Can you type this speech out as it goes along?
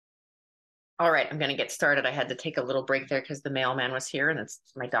All right, I'm going to get started. I had to take a little break there because the mailman was here, and it's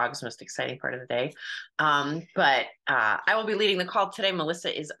my dog's most exciting part of the day. But I will be leading the call today.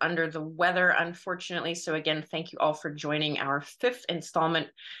 Melissa is under the weather, unfortunately. So again, thank you all for joining our fifth installment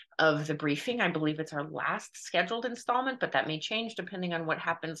of the briefing. I believe it's our last scheduled installment, but that may change depending on what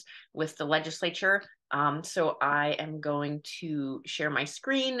happens with the legislature. So I am going to share my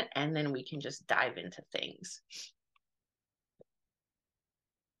screen, and then we can just dive into things.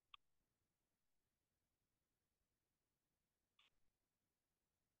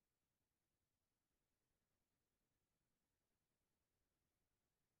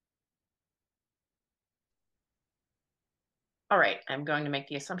 All right, I'm going to make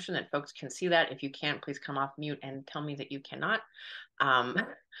the assumption that folks can see that. If you can't, please come off mute and tell me that you cannot. Um,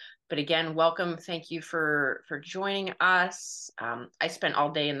 but again, welcome. Thank you for joining us. I spent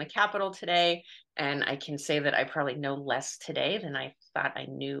all day in the Capitol today, and I can say that I probably know less today than I thought I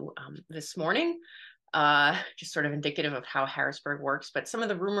knew this morning. Just sort of indicative of how Harrisburg works. But some of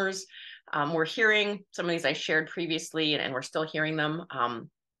the rumors we're hearing, some of these I shared previously, and we're still hearing them.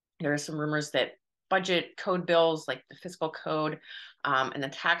 There are some rumors that budget code bills like the fiscal code and the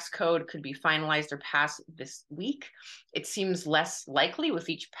tax code could be finalized or passed this week. It seems less likely with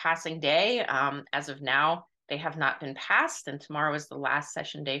each passing day. As of now, they have not been passed, and tomorrow is the last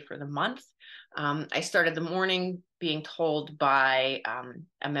session day for the month. I started the morning being told by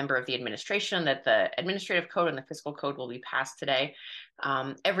a member of the administration that the administrative code and the fiscal code will be passed today.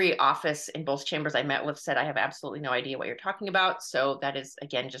 Every office in both chambers I met with said, I have absolutely no idea what you're talking about. So that is,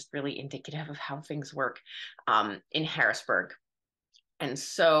 again, just really indicative of how things work in Harrisburg. And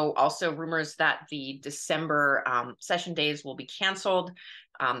so also rumors that the December session days will be canceled.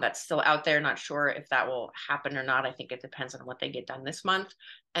 That's still out there. Not sure if that will happen or not. I think it depends on what they get done this month.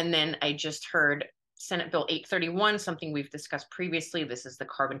 And then I just heard Senate Bill 831, something we've discussed previously. This is the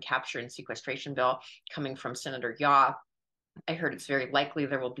carbon capture and sequestration bill coming from Senator Yaw. I heard it's very likely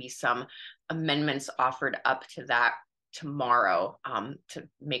there will be some amendments offered up to that tomorrow to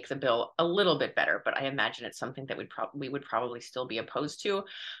make the bill a little bit better, but I imagine it's something that we would probably still be opposed to.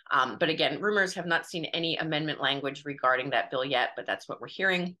 But again, rumors have not seen any amendment language regarding that bill yet, but that's what we're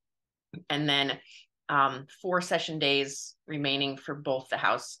hearing. And then 4 session days remaining for both the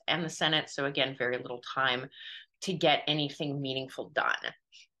House and the Senate. So again, very little time to get anything meaningful done.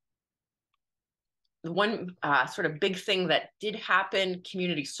 The one sort of big thing that did happen,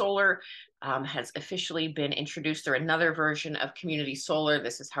 community solar has officially been introduced, or another version of community solar.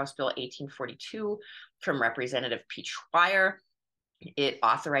 This is House Bill 1842 from Representative Pete Schweier. It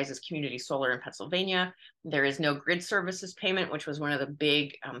authorizes community solar in Pennsylvania. There is no grid services payment, which was one of the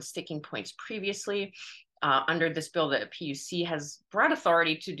big sticking points previously. Under this bill, the PUC has broad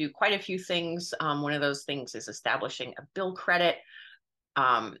authority to do quite a few things. One of those things is establishing a bill credit.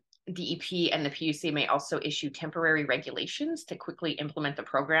 DEP and the PUC may also issue temporary regulations to quickly implement the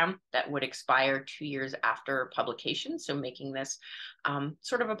program that would expire 2 years after publication, so making this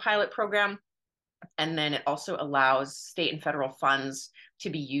sort of a pilot program. And then it also allows state and federal funds to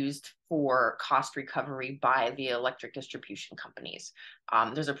be used for cost recovery by the electric distribution companies.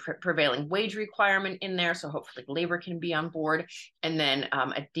 There's a prevailing wage requirement in there, so hopefully labor can be on board. And then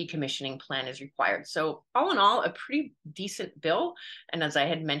a decommissioning plan is required. So all in all, a pretty decent bill. And as I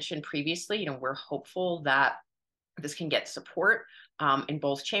had mentioned previously, we're hopeful that this can get support in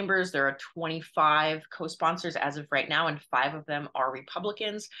both chambers. There are 25 co-sponsors as of right now, and 5 of them are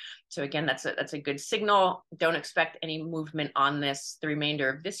Republicans. So again, that's a good signal. Don't expect any movement on this the remainder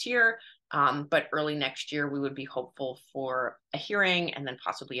of this year, but early next year, we would be hopeful for a hearing and then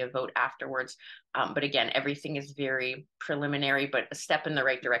possibly a vote afterwards. But again, everything is very preliminary, but a step in the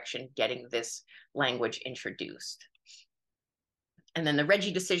right direction getting this language introduced. And then the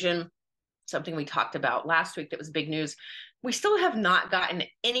Reggie decision, something we talked about last week that was big news. We still have not gotten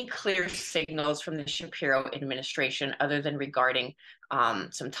any clear signals from the Shapiro administration other than regarding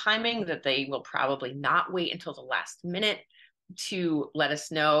some timing, that they will probably not wait until the last minute to let us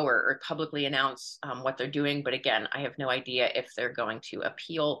know or publicly announce what they're doing. But again, I have no idea if they're going to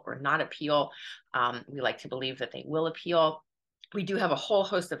appeal or not appeal. We like to believe that they will appeal. We do have a whole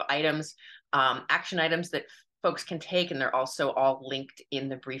host of items, action items that folks can take, and they're also all linked in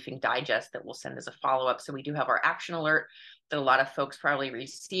the briefing digest that we'll send as a follow-up. So we do have our action alert that a lot of folks probably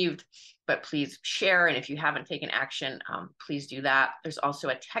received, but please share. And if you haven't taken action, please do that. There's also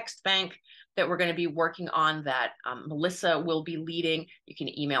a text bank that we're going to be working on that Melissa will be leading. You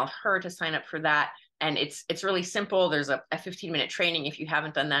can email her to sign up for that. And it's really simple. There's a 15-minute training if you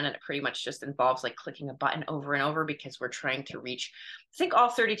haven't done that, and it pretty much just involves like clicking a button over and over, because we're trying to reach, I think, all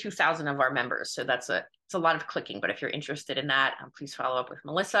 32,000 of our members. So it's a lot of clicking. But if you're interested in that, please follow up with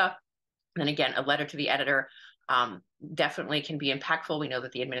Melissa. And again, a letter to the editor definitely can be impactful. We know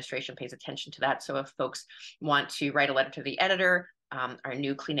that the administration pays attention to that. So if folks want to write a letter to the editor, our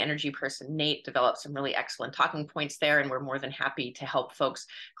new clean energy person, Nate, developed some really excellent talking points there, and we're more than happy to help folks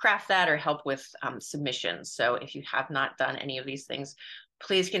craft that or help with submissions. So if you have not done any of these things,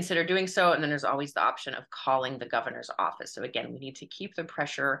 please consider doing so. And then there's always the option of calling the governor's office. So again, we need to keep the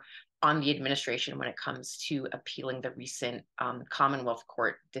pressure on the administration when it comes to appealing the recent Commonwealth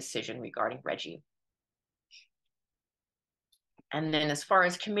Court decision regarding RGGI. And then as far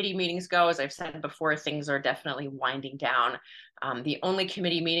as committee meetings go, as I've said before, things are definitely winding down. The only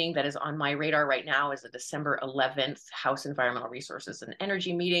committee meeting that is on my radar right now is the December 11th House Environmental Resources and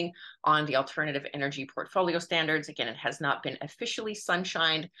Energy meeting on the alternative energy portfolio standards. Again, it has not been officially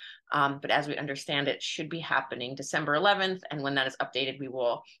sunshined, but as we understand it, should be happening December 11th. And when that is updated, we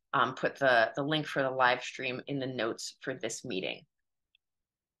will put the link for the live stream in the notes for this meeting.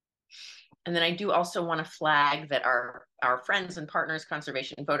 And then I do also want to flag that our friends and partners,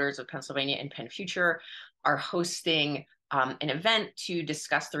 Conservation Voters of Pennsylvania and Penn Future, are hosting an event to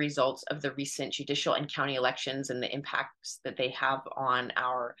discuss the results of the recent judicial and county elections and the impacts that they have on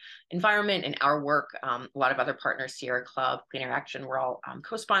our environment and our work. A lot of other partners, Sierra Club, Clean Air Action, we're all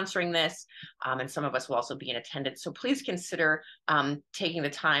co-sponsoring this, and some of us will also be in attendance. So please consider taking the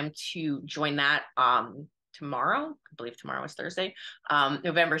time to join that tomorrow. I believe tomorrow is Thursday,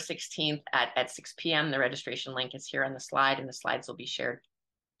 November 16th at 6 p.m. The registration link is here on the slide, and the slides will be shared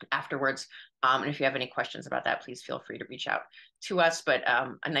afterwards. And if you have any questions about that, please feel free to reach out to us. But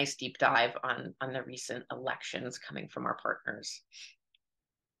a nice deep dive on the recent elections coming from our partners.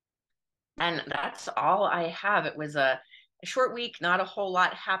 And that's all I have. It was a short week, not a whole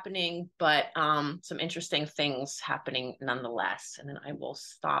lot happening, but some interesting things happening nonetheless. And then I will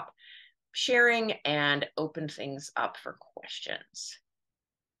stop sharing and open things up for questions.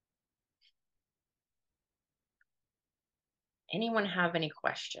 Anyone have any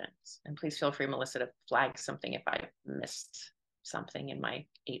questions? And please feel free, Melissa, to flag something if I missed something in my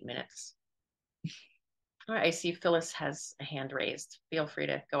 8 minutes. All right, I see Phyllis has a hand raised. Feel free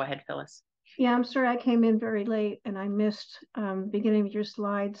to go ahead, Phyllis. Yeah, I'm sorry I came in very late and I missed beginning of your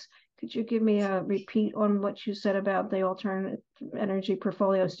slides. Could you give me a repeat on what you said about the alternative energy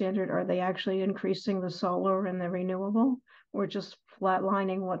portfolio standard? Are they actually increasing the solar and the renewable, or just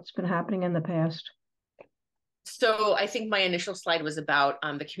flatlining what's been happening in the past? So I think my initial slide was about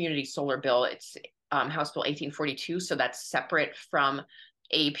the community solar bill. It's House Bill 1842. So that's separate from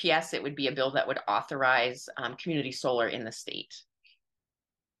APS. It would be a bill that would authorize community solar in the state.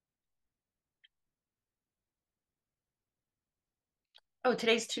 Oh,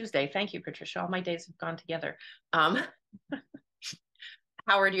 today's Tuesday. Thank you, Patricia. All my days have gone together. Howard,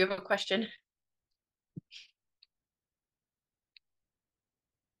 do you have a question?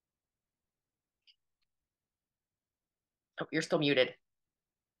 Oh, you're still muted.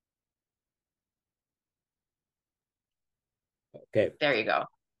 Okay. There you go.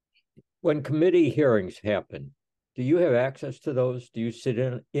 When committee hearings happen, do you have access to those? Do you sit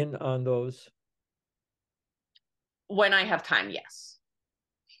in on those? When I have time, yes.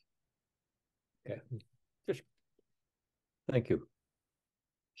 Okay. Just thank you.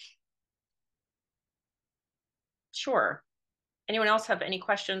 Sure. Anyone else have any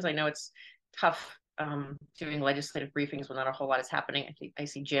questions? I know it's tough doing legislative briefings when not a whole lot is happening. I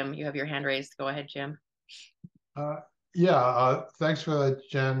see Jim, you have your hand raised. Go ahead, Jim. Thanks for that,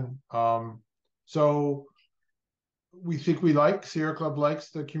 Jen. So we think Sierra Club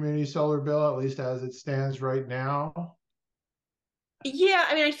likes the community solar bill, at least as it stands right now. Yeah,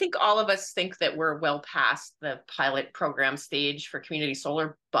 I mean, I think all of us think that we're well past the pilot program stage for community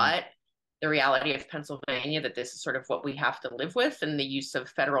solar, but the reality of Pennsylvania that this is sort of what we have to live with, and the use of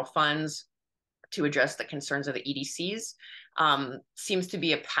federal funds to address the concerns of the EDCs seems to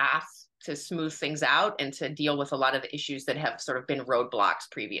be a path to smooth things out and to deal with a lot of the issues that have sort of been roadblocks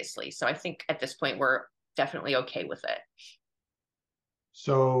previously. So I think at this point, we're definitely okay with it.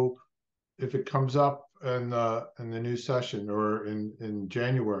 So if it comes up in the new session or in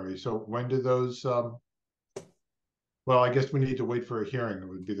January, so when do those, well, I guess we need to wait for a hearing. It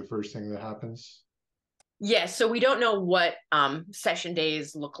would be the first thing that happens. Yes, so we don't know what session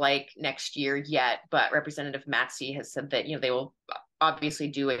days look like next year yet, but Representative Matsy has said that, they will obviously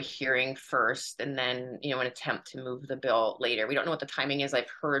do a hearing first and then, an attempt to move the bill later. We don't know what the timing is.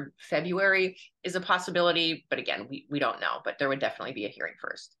 I've heard February is a possibility, but again, we don't know, but there would definitely be a hearing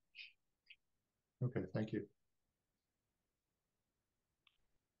first. Okay, thank you.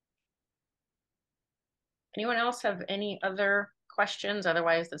 Anyone else have any other questions?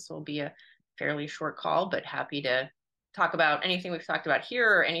 Otherwise, this will be a fairly short call, but happy to talk about anything we've talked about here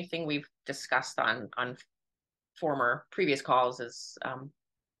or anything we've discussed on previous calls is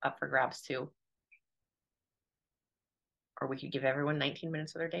up for grabs too. Or we could give everyone 19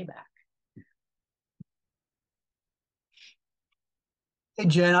 minutes of their day back. Hey,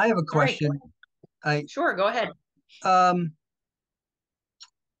 Jen, I have a question. Sure, go ahead.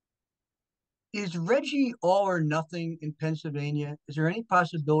 Is Reggie all or nothing in Pennsylvania? Is there any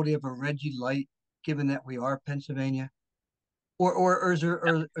possibility of a Reggie light, given that we are Pennsylvania? Or is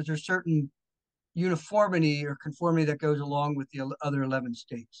there certain uniformity or conformity that goes along with the other 11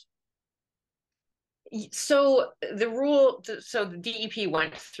 states? So the DEP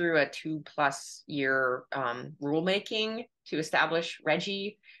went through a 2+ year rulemaking to establish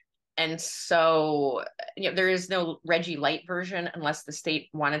Reggie. And so, there is no Reggie light version unless the state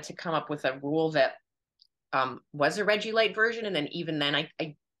wanted to come up with a rule that was a Reggie light version. And then even then,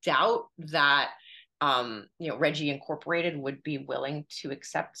 I doubt that, Reggie Incorporated would be willing to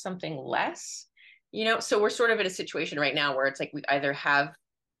accept something less, so we're sort of in a situation right now where it's like we either have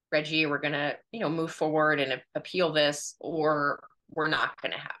Reggie, we're going to, move forward and appeal this, or we're not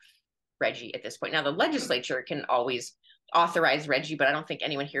going to have Reggie at this point. Now, the legislature can always authorize Reggie, but I don't think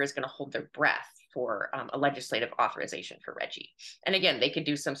anyone here is going to hold their breath for a legislative authorization for Reggie. And again, they could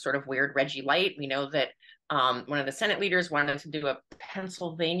do some sort of weird Reggie light. We know that one of the Senate leaders wanted to do a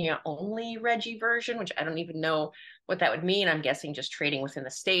Pennsylvania only Reggie version, which I don't even know what that would mean. I'm guessing just trading within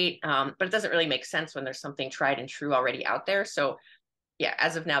the state, but it doesn't really make sense when there's something tried and true already out there. So yeah,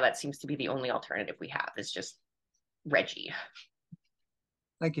 as of now, that seems to be the only alternative we have is just Reggie.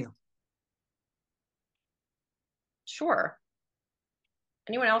 Thank you. Sure.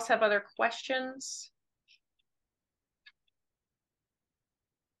 Anyone else have other questions?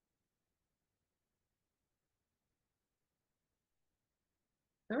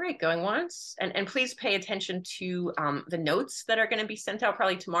 All right, going once. And please pay attention to the notes that are going to be sent out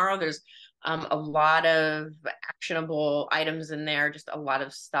probably tomorrow. There's a lot of actionable items in there, just a lot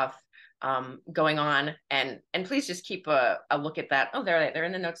of stuff going on. And please just keep a look at that. Oh, they're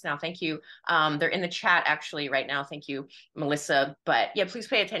in the notes now. Thank you. They're in the chat actually right now. Thank you, Melissa. But yeah, please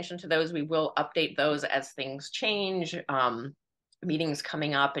pay attention to those. We will update those as things change, meetings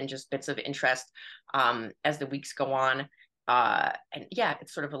coming up, and just bits of interest as the weeks go on. And yeah,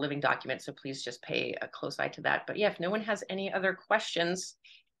 it's sort of a living document, so please just pay a close eye to that. But yeah, if no one has any other questions,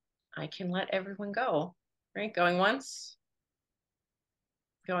 I can let everyone go. Right, going once,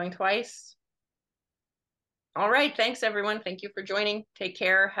 going twice. All right, thanks everyone. Thank you for joining. Take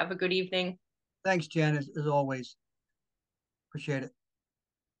care. Have a good evening. Thanks, Jen, as always. Appreciate it.